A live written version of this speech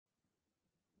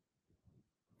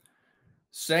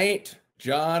Saint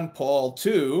John Paul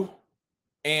II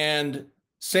and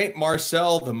Saint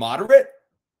Marcel the Moderate,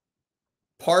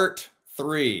 Part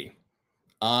 3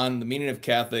 on the Meaning of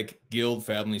Catholic Guild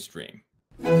Family Stream.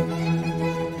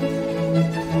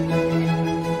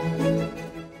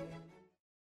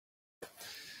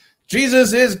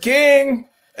 Jesus is King!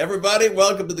 Everybody,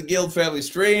 welcome to the Guild Family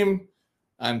Stream.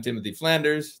 I'm Timothy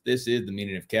Flanders. This is the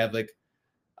Meaning of Catholic.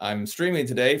 I'm streaming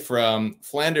today from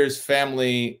Flanders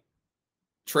Family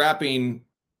Trapping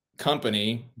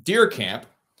Company Deer Camp.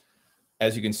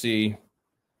 As you can see,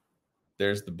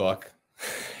 there's the buck.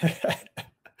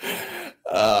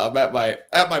 I'm at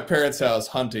my parents' house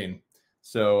hunting,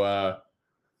 so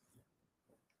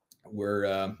we're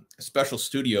a special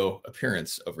studio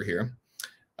appearance over here.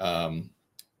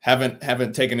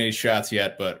 Haven't taken any shots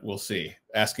yet, but we'll see.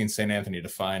 Asking St. Anthony to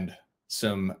find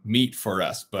some meat for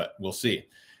us, but we'll see.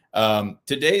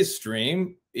 Today's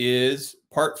stream is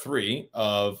part 3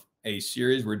 of a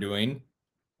series we're doing,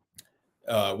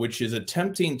 which is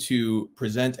attempting to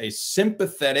present a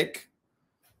sympathetic,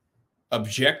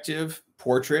 objective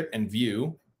portrait and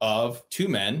view of two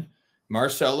men,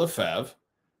 Marcel Lefebvre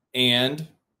and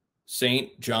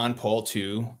Saint John Paul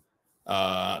II,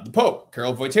 the Pope,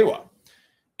 Karol Wojtyła.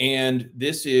 And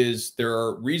there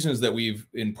are reasons that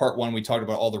in part 1, we talked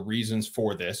about all the reasons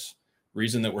for this,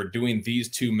 reason that we're doing these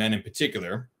two men in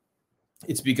particular.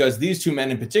 It's because these two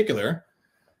men in particular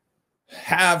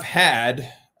have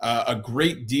had a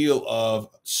great deal of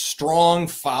strong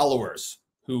followers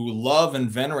who love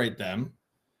and venerate them.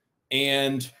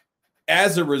 And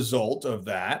as a result of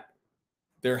that,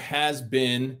 there has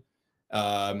been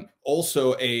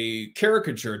also a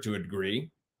caricature to a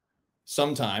degree,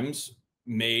 sometimes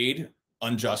made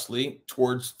unjustly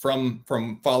from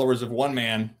followers of one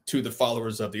man to the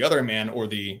followers of the other man, or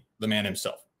the man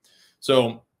himself.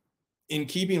 So in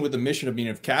keeping with the mission of being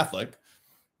a Catholic,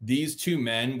 these two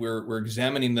men, we're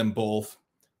examining them both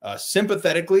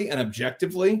sympathetically and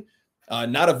objectively,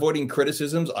 not avoiding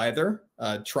criticisms either,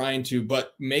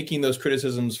 but making those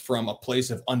criticisms from a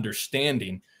place of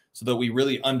understanding, so that we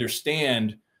really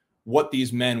understand what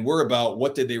these men were about.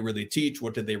 What did they really teach?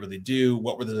 What did they really do?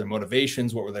 What were their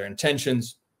motivations? What were their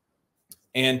intentions?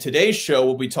 And today's show,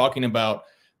 we'll be talking about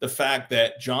the fact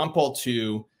that John Paul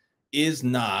II is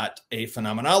not a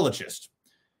phenomenologist.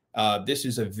 This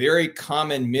is a very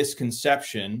common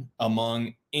misconception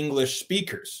among English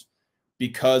speakers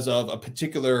because of a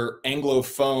particular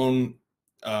Anglophone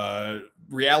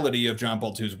reality of John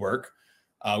Paul II's work.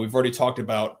 We've already talked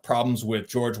about problems with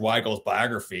George Weigel's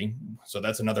biography, so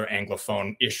that's another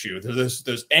Anglophone issue. There's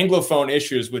Anglophone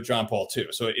issues with John Paul II,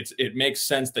 so it makes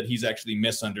sense that he's actually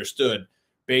misunderstood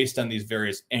based on these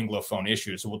various Anglophone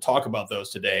issues. So we'll talk about those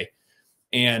today,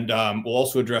 and we'll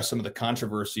also address some of the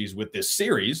controversies with this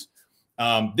series.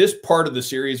 This part of the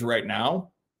series right now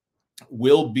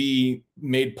will be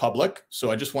made public,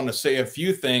 so I just want to say a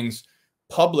few things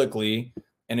publicly.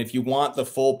 And if you want the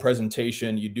full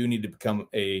presentation, you do need to become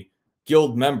a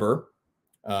guild member.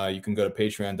 You can go to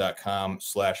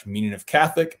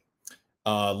patreon.com/meaningofcatholic.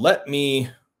 Let me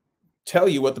tell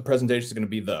you what the presentation is going to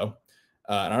be, though.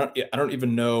 And I don't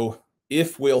even know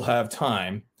if we'll have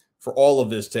time for all of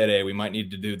this today. We might need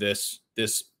to do this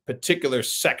particular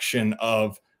section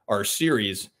of our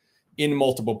series in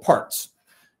multiple parts.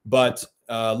 But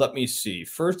let me see.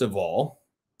 First of all,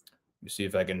 let me see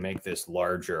if I can make this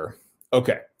larger.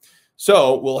 Okay,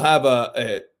 so we'll have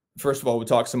first of all, we'll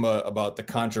talk some about the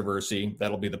controversy.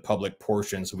 That'll be the public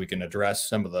portion, so we can address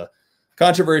some of the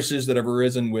controversies that have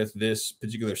arisen with this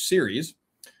particular series.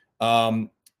 And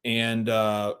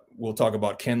we'll talk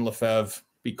about, can Lefebvre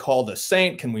be called a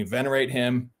saint? Can we venerate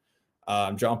him?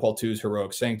 John Paul II's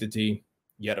heroic sanctity,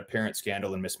 yet apparent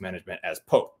scandal and mismanagement as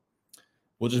Pope.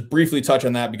 We'll just briefly touch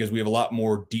on that because we have a lot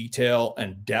more detail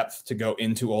and depth to go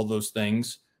into all those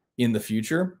things in the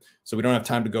future. So we don't have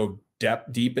time to go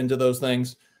deep into those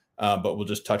things, but we'll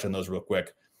just touch on those real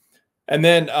quick. And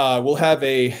then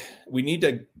we need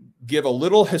to give a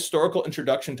little historical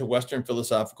introduction to Western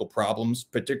philosophical problems,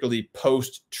 particularly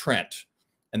post-Trent.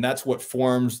 And that's what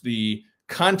forms the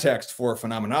context for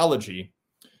phenomenology.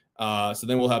 So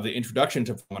then we'll have the introduction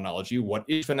to phenomenology. What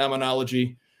is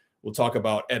phenomenology? We'll talk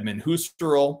about Edmund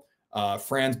Husserl,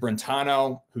 Franz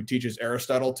Brentano, who teaches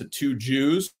Aristotle to two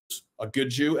Jews, a good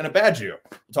Jew and a bad Jew.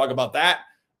 We'll talk about that.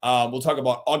 We'll talk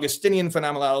about Augustinian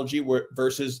phenomenology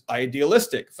versus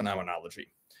idealistic phenomenology.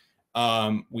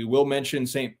 We will mention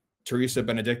St. Teresa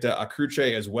Benedicta a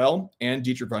Croce as well, and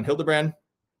Dietrich von Hildebrand.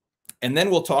 And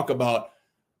then we'll talk about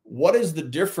what is the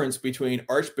difference between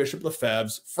Archbishop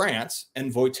Lefebvre's France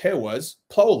and Wojtyła's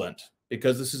Poland,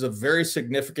 because this is a very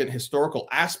significant historical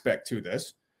aspect to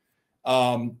this.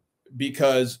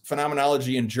 because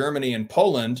phenomenology in Germany and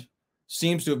Poland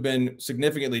seems to have been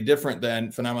significantly different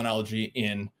than phenomenology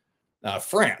in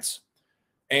France.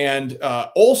 And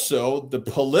also the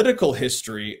political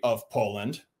history of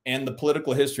Poland and the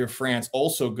political history of France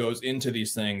also goes into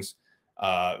these things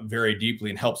very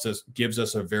deeply and gives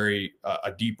us a very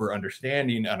a deeper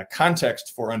understanding and a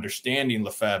context for understanding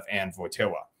Lefebvre and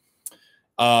Wojtyła.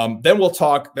 Then we'll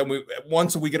talk.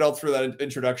 Once we get all through that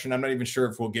introduction, I'm not even sure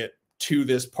if we'll get to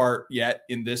this part yet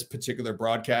in this particular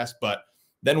broadcast, but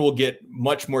then we'll get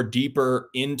much more deeper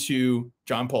into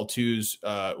John Paul II's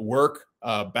work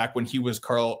back when he was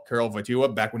Karol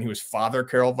Wojtyła, back when he was Father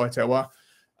Karol Wojtyła,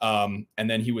 and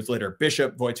then he was later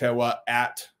Bishop Wojtyła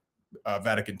at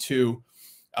Vatican II.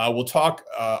 We'll talk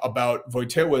about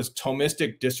Wojtyła's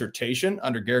Thomistic dissertation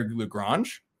under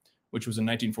Garrigou-Lagrange, which was in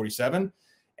 1947.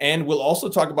 And we'll also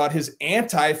talk about his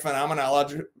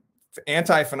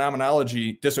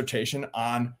anti-phenomenology dissertation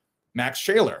on Max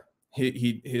Scheler.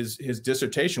 His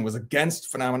dissertation was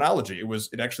against phenomenology.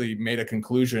 It actually made a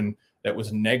conclusion that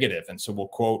was negative. And so we'll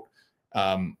quote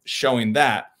showing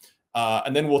that.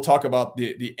 And then we'll talk about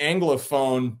the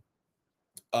Anglophone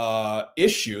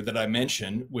issue that I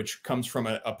mentioned, which comes from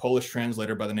a Polish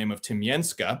translator by the name of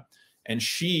Tymienska. And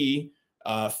she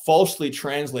falsely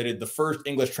translated the first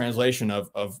English translation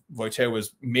of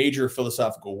Wojtyła's major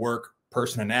philosophical work,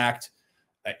 Person and Act,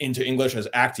 into English as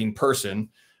acting person.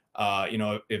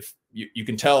 If you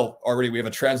can tell already we have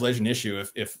a translation issue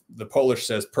if the Polish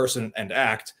says person and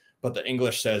act, but the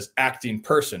English says acting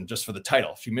person just for the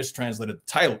title. She mistranslated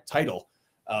the title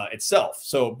itself.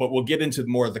 So, but we'll get into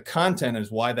more of the content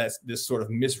as why this sort of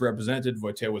misrepresented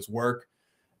Wojtyła's work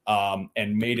and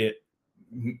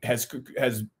has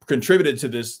contributed to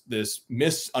this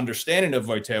misunderstanding of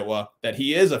Wojtyła that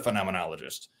he is a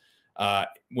phenomenologist,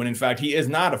 when in fact he is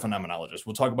not a phenomenologist.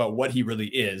 We'll talk about what he really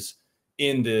is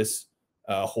in this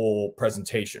whole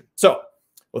presentation. So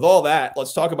with all that,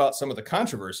 let's talk about some of the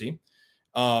controversy.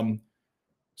 Can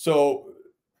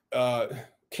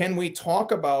we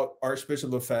talk about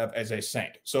Archbishop Lefebvre as a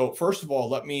saint? So first of all,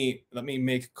 let me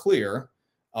make clear,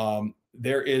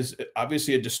 there is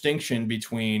obviously a distinction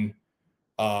between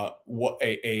what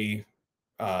a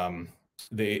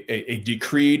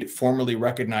decreed, formally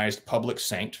recognized public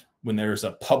saint, when there's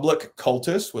a public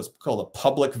cultus, what's called a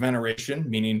public veneration,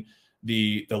 meaning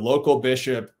the local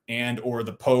bishop and or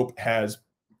the Pope has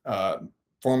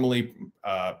formally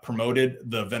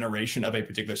promoted the veneration of a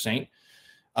particular saint.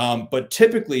 But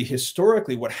typically,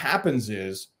 historically, what happens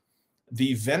is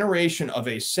the veneration of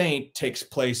a saint takes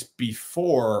place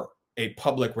before a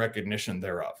public recognition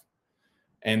thereof.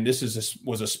 And this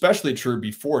was especially true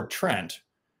before Trent.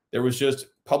 There was just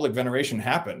public veneration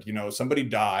happened. Somebody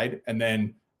died, and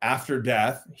then after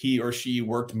death, he or she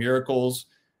worked miracles.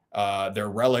 Their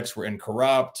relics were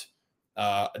incorrupt.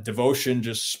 Devotion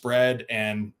just spread,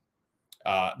 and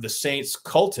the saint's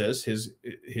cultus,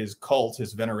 his cult,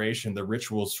 his veneration, the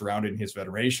rituals surrounding his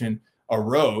veneration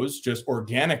arose just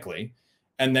organically.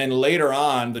 And then later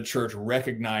on, the church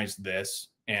recognized this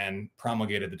and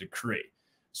promulgated the decree.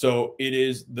 So it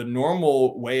is the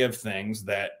normal way of things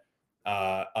that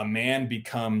a man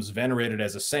becomes venerated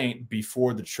as a saint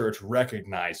before the church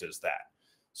recognizes that.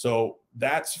 So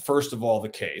that's first of all the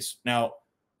case. Now,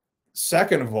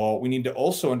 second of all, we need to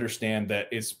also understand that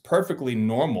it's perfectly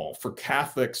normal for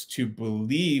Catholics to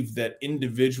believe that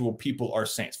individual people are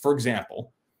saints. For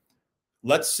example,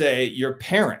 let's say your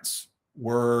parents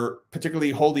were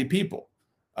particularly holy people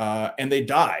and they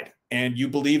died, and you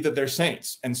believe that they're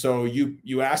saints. And so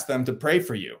you ask them to pray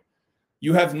for you.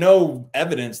 You have no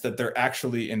evidence that they're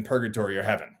actually in purgatory or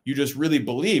heaven. You just really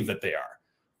believe that they are.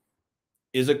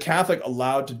 Is a Catholic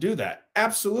allowed to do that?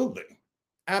 Absolutely.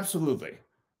 Absolutely.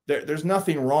 There's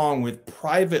nothing wrong with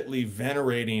privately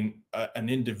venerating an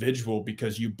individual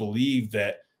because you believe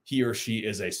that he or she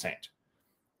is a saint.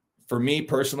 For me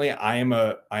personally, I am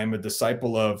a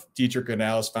disciple of Dietrich and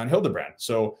Alice von Hildebrand.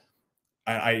 So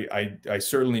I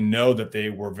certainly know that they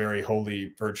were very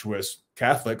holy, virtuous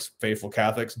Catholics, faithful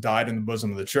Catholics, died in the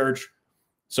bosom of the church.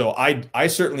 So I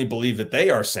certainly believe that they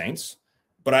are saints,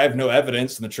 but I have no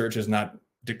evidence, and the church has not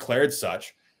declared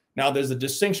such. Now, there's a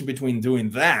distinction between doing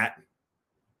that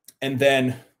and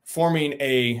then forming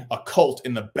a cult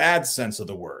in the bad sense of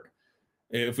the word.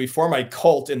 If we form a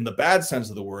cult in the bad sense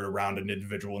of the word around an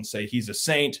individual and say he's a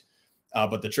saint,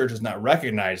 but the church has not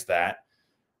recognized that,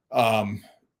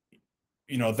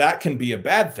 that can be a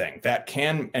bad thing. That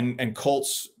can, and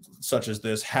cults such as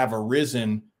this have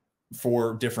arisen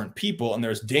for different people, and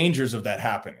there's dangers of that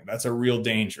happening. That's a real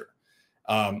danger.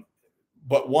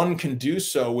 But one can do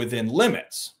so within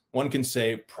limits. One can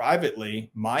say privately,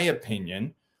 my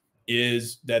opinion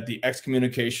is that the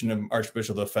excommunication of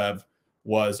Archbishop Lefebvre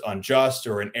was unjust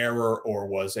or an error, or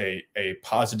was a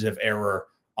positive error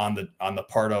on the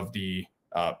part of the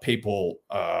papal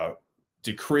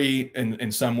decree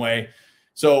in some way.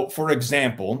 So, for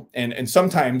example, and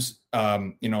sometimes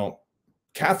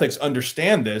Catholics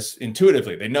understand this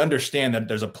intuitively. They understand that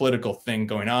there's a political thing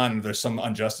going on, and there's some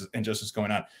injustice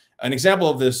going on. An example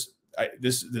of this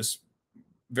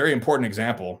very important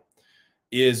example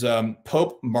is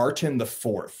Pope Martin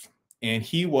IV, and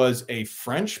he was a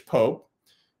French pope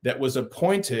that was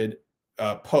appointed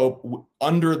pope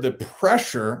under the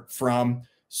pressure from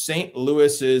St.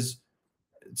 Louis IX's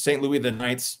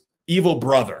evil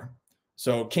brother.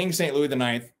 So King St. Louis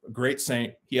IX, a great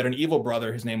saint, he had an evil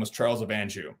brother. His name was Charles of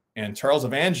Anjou. And Charles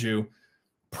of Anjou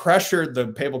pressured the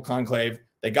papal conclave.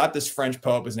 They got this French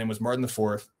pope. His name was Martin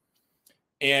IV.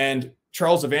 And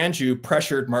Charles of Anjou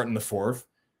pressured Martin IV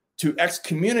to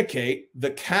excommunicate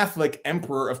the Catholic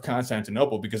Emperor of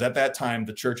Constantinople, because at that time,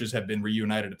 the churches had been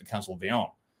reunited at the Council of Lyon.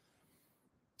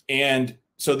 And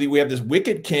so we have this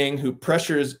wicked king who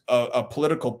pressures a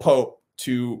political pope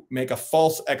to make a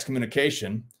false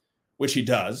excommunication, which he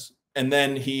does. And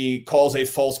then he calls a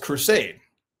false crusade,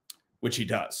 which he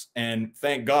does. And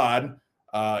thank God,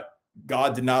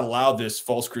 God did not allow this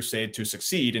false crusade to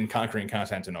succeed in conquering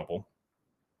Constantinople,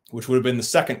 which would have been the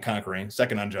second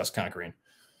unjust conquering.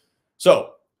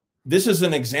 So this is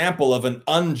an example of an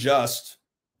unjust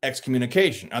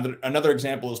excommunication. Another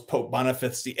example is Pope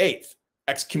Boniface VIII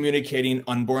excommunicating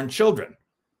unborn children.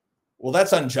 Well,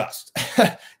 that's unjust.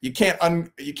 You can't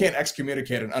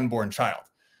excommunicate an unborn child.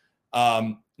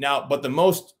 But the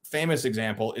most famous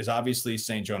example is obviously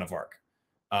St. Joan of Arc.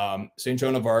 St.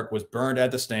 Joan of Arc was burned at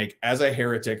the stake as a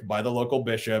heretic by the local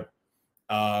bishop.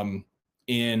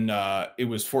 It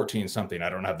was 14 something. I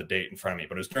don't have the date in front of me,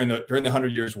 but it was during the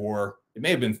 100 Years' War. It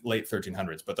may have been late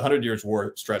 1300s, but the 100 Years'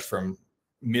 War stretched from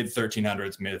mid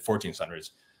 1300s, mid 1400s.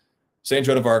 St.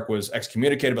 Joan of Arc was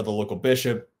excommunicated by the local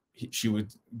bishop. She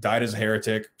died as a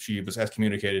heretic. She was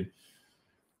excommunicated.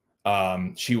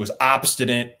 She was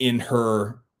obstinate in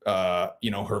her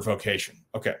vocation.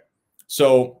 Okay.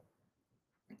 So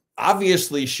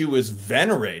obviously she was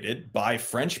venerated by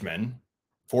Frenchmen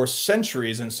for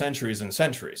centuries and centuries and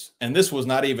centuries. And this was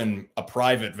not even a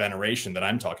private veneration that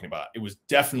I'm talking about. It was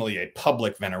definitely a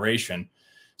public veneration.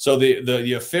 So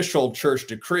the official church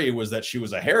decree was that she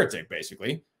was a heretic,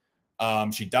 basically.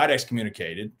 She died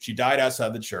excommunicated. She died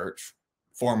outside the church,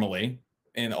 formally,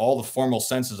 in all the formal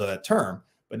senses of that term.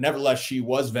 But nevertheless, she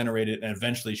was venerated, and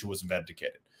eventually she was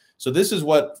vindicated. So this is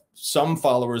what some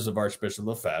followers of Archbishop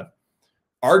Lefebvre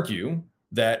argue,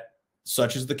 that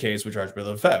such is the case with Archbishop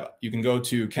Lefebvre. You can go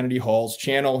to Kennedy Hall's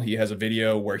channel. He has a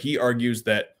video where he argues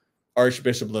that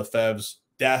Archbishop Lefebvre's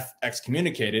death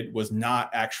excommunicated was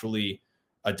not actually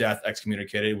a death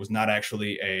excommunicated. It was not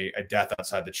actually a death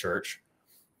outside the church.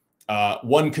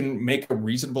 One can make a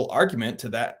reasonable argument to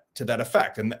that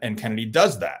effect, and Kennedy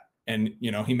does that. And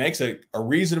he makes a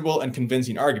reasonable and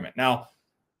convincing argument. Now,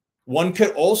 one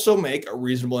could also make a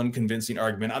reasonable and convincing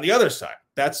argument on the other side.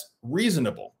 That's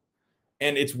reasonable,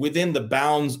 and it's within the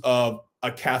bounds of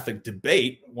a Catholic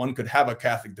debate. One could have a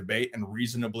Catholic debate and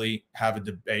reasonably have a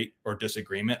debate or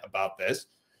disagreement about this,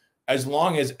 as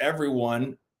long as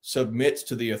everyone submits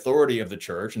to the authority of the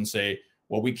church and say,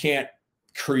 well, we can't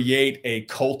create a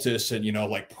cultus and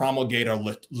promulgate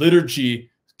a liturgy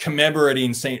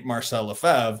commemorating Saint Marcel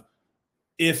Lefebvre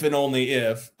if and only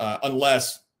if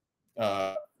unless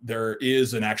there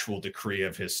is an actual decree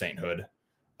of his sainthood.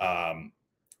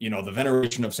 The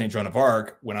veneration of Saint Joan of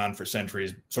Arc went on for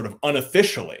centuries, sort of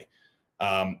unofficially.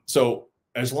 So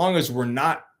as long as we're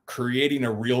not creating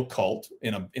a real cult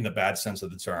in the bad sense of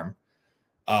the term,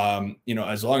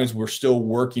 as long as we're still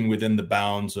working within the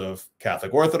bounds of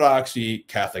Catholic orthodoxy,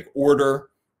 Catholic order,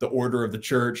 the order of the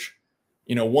church,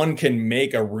 one can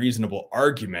make a reasonable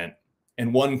argument,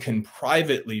 and one can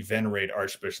privately venerate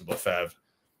Archbishop Lefebvre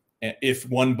if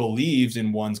one believes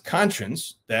in one's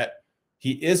conscience that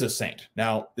he is a saint.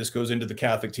 Now, this goes into the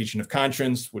Catholic teaching of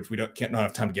conscience, which we don't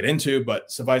have time to get into,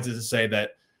 but suffice it to say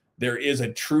that there is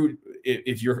a true,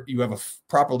 if you have a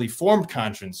properly formed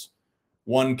conscience,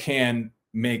 one can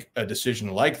make a decision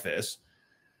like this.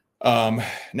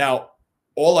 Now,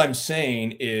 all I'm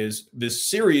saying is this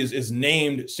series is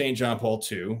named St. John Paul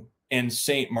II and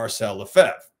St. Marcel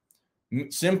Lefebvre,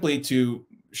 simply to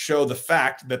show the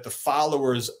fact that the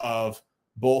followers of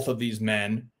both of these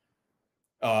men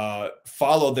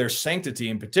follow their sanctity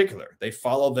in particular. They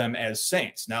follow them as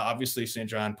saints. Now, obviously, St.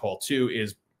 John Paul II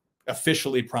is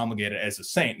officially promulgated as a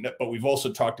saint, but we've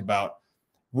also talked about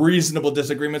reasonable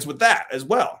disagreements with that as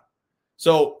well.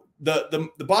 So the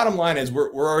bottom line is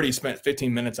we're already spent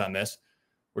 15 minutes on this.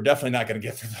 We're definitely not going to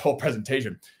get through the whole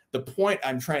presentation. The point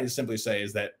I'm trying to simply say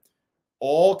is that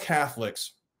all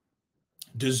Catholics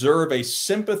deserve a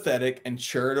sympathetic and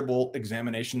charitable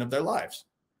examination of their lives.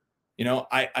 You know,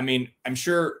 I mean, I'm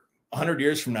sure 100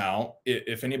 years from now,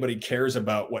 if anybody cares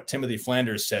about what Timothy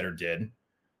Flanders said or did,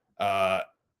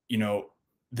 you know,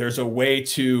 there's a way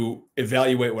to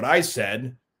evaluate what I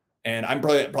said, and I'm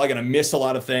probably going to miss a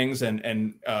lot of things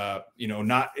and you know,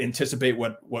 not anticipate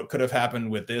what could have happened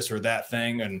with this or that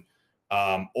thing, and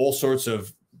all sorts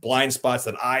of blind spots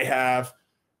that I have.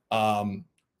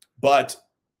 But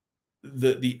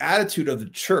the attitude of the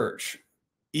church,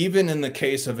 even in the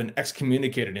case of an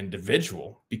excommunicated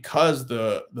individual, because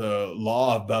the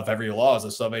law above every law is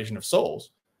the salvation of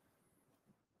souls,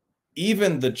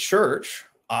 even the church,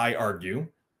 I argue,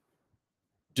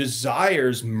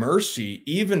 desires mercy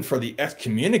even for the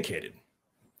excommunicated.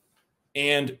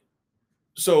 And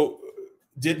so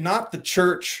did not the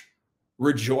church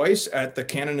rejoice at the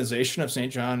canonization of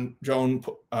St. Joan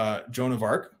of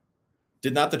Arc?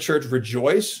 Did not the church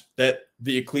rejoice that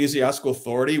the ecclesiastical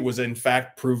authority was in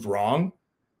fact proved wrong?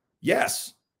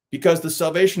 Yes, because the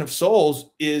salvation of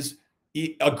souls is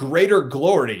a greater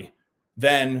glory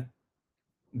than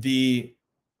the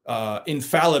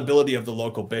infallibility of the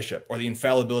local bishop or the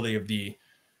infallibility of the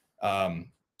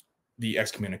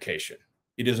excommunication.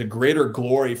 It is a greater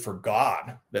glory for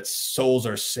God that souls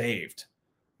are saved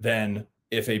than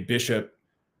if a bishop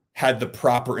had the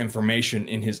proper information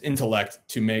in his intellect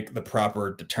to make the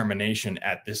proper determination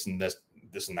at this and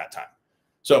that time.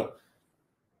 So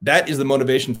that is the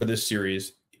motivation for this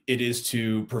series. It is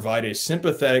to provide a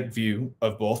sympathetic view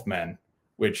of both men,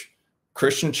 which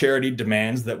Christian charity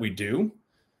demands that we do,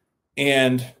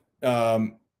 and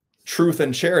truth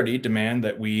and charity demand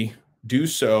that we do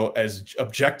so as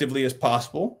objectively as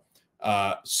possible,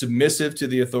 submissive to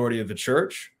the authority of the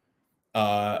church,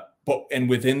 and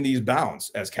within these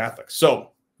bounds as Catholics.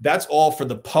 So that's all for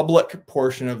the public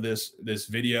portion of this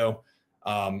video.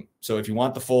 So if you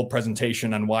want the full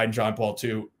presentation on why John Paul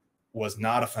II was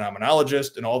not a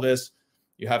phenomenologist and all this,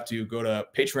 you have to go to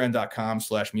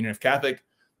patreon.com/meaningofcatholic.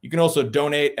 You can also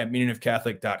donate at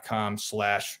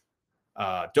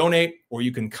meaningofcatholic.com/donate, or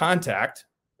you can contact,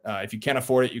 if you can't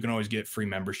afford it, you can always get free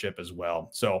membership as well.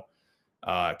 So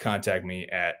contact me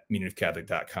at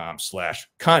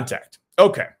meaningofcatholic.com/contact.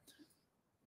 Okay.